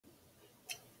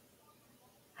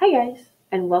Hi guys,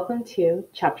 and welcome to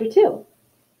Chapter 2.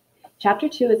 Chapter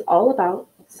 2 is all about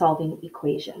solving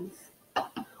equations.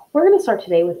 We're going to start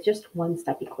today with just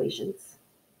one-step equations.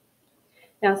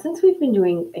 Now, since we've been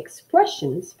doing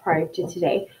expressions prior to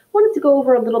today, I wanted to go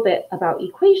over a little bit about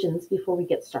equations before we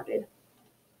get started.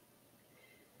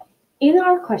 In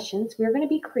our questions, we're going to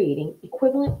be creating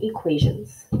equivalent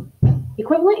equations.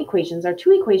 Equivalent equations are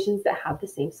two equations that have the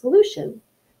same solution.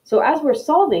 So as we're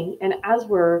solving and as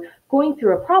we're going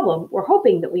through a problem, we're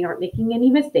hoping that we aren't making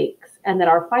any mistakes and that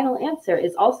our final answer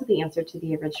is also the answer to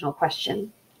the original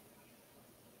question.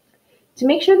 To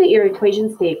make sure that your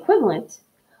equations stay equivalent,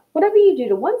 whatever you do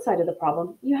to one side of the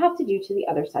problem, you have to do to the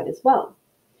other side as well.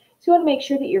 So you want to make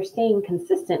sure that you're staying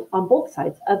consistent on both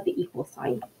sides of the equal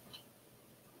sign.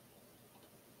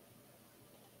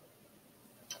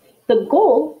 The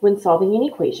goal when solving an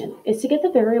equation is to get the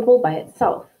variable by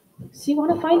itself. So you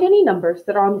want to find any numbers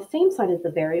that are on the same side as the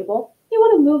variable. You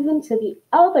want to move them to the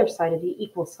other side of the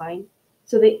equal sign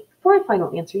so that for a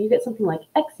final answer, you get something like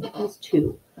x equals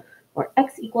 2 or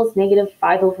x equals negative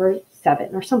 5 over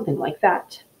 7 or something like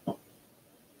that.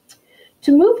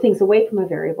 To move things away from a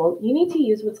variable, you need to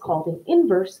use what's called an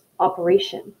inverse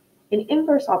operation. An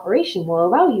inverse operation will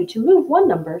allow you to move one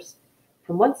numbers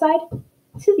from one side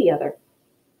to the other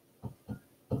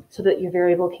so that your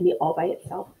variable can be all by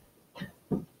itself.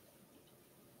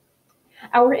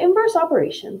 Our inverse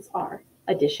operations are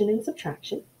addition and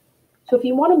subtraction. So if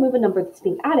you want to move a number that's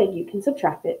being added, you can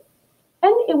subtract it.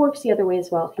 And it works the other way as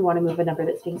well. If you want to move a number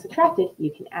that's being subtracted,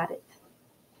 you can add it.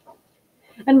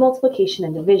 And multiplication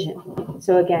and division.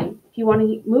 So again, if you want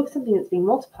to move something that's being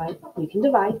multiplied, you can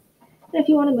divide. And if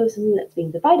you want to move something that's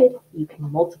being divided, you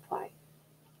can multiply.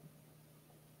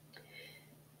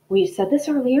 We said this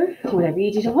earlier, whatever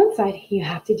you do to one side, you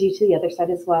have to do to the other side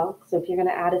as well. So if you're going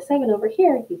to add a 7 over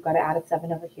here, you've got to add a 7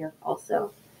 over here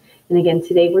also. And again,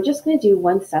 today we're just going to do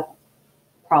one-step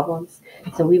problems.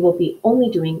 So we will be only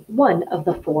doing one of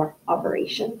the 4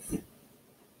 operations.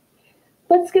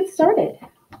 Let's get started.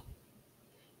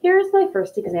 Here is my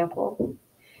first example.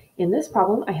 In this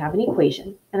problem, I have an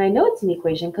equation. And I know it's an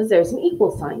equation because there's an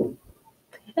equal sign.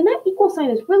 And that equal sign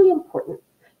is really important.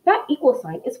 That equal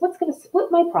sign is what's going to split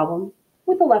my problem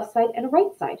with a left side and a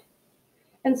right side.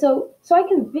 And so I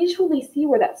can visually see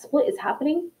where that split is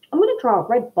happening, I'm going to draw a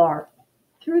red bar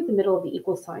through the middle of the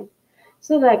equal sign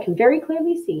so that I can very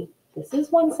clearly see this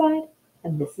is one side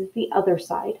and this is the other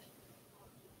side.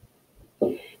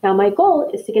 Now my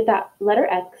goal is to get that letter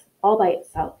X all by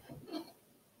itself.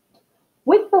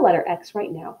 With the letter X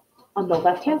right now, on the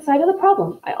left-hand side of the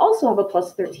problem, I also have a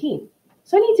plus 13.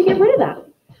 So I need to get rid of that.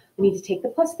 I need to take the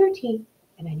plus 13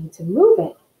 and I need to move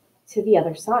it to the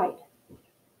other side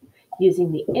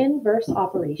using the inverse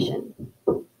operation.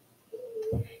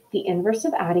 The inverse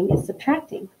of adding is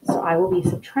subtracting, so I will be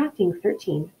subtracting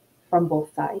 13 from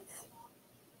both sides.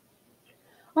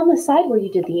 On the side where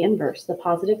you did the inverse, the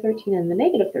positive 13 and the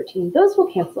negative 13, those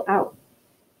will cancel out,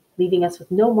 leaving us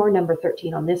with no more number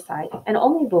 13 on this side and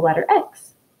only the letter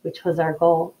X, which was our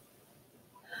goal.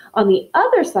 On the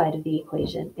other side of the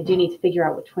equation, I do need to figure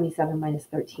out what 27 minus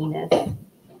 13 is.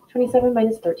 27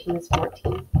 minus 13 is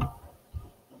 14.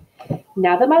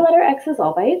 Now that my letter X is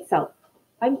all by itself,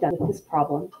 I'm done with this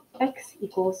problem. X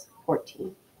equals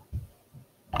 14.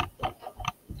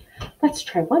 Let's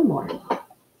try one more.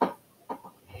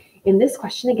 In this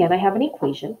question, again, I have an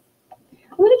equation.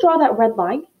 I'm going to draw that red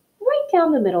line right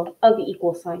down the middle of the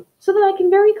equal sign so that I can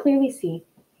very clearly see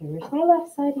here's my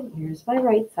left side and here's my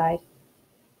right side.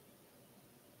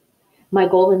 My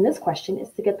goal in this question is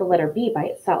to get the letter B by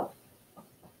itself.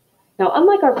 Now,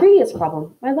 unlike our previous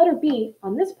problem, my letter B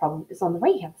on this problem is on the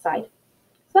right-hand side.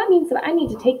 So that means that I need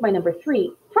to take my number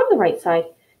 3 from the right side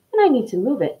and I need to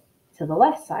move it to the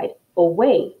left side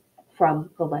away from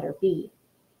the letter B.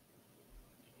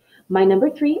 My number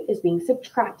 3 is being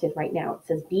subtracted right now. It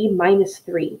says B minus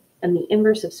 3, and the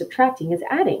inverse of subtracting is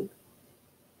adding.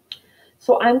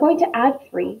 So I'm going to add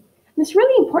 3. And it's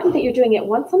really important that you're doing it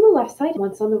once on the left side,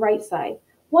 once on the right side,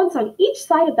 once on each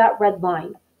side of that red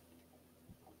line.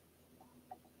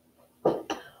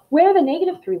 Where the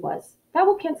negative 3 was, that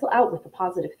will cancel out with the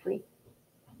positive 3,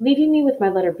 leaving me with my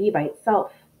letter B by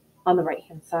itself on the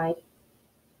right-hand side.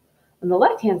 On the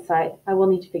left-hand side, I will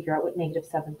need to figure out what negative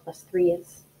 7 plus 3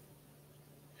 is.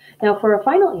 Now for a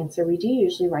final answer, we do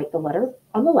usually write the letter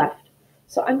on the left.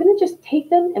 So I'm going to just take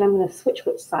them and I'm going to switch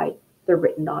which side they're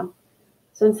written on.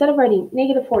 So instead of writing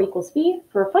negative 4 equals B,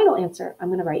 for a final answer, I'm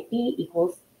going to write B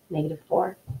equals negative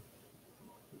 4.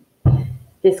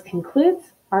 This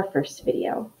concludes our first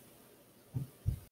video.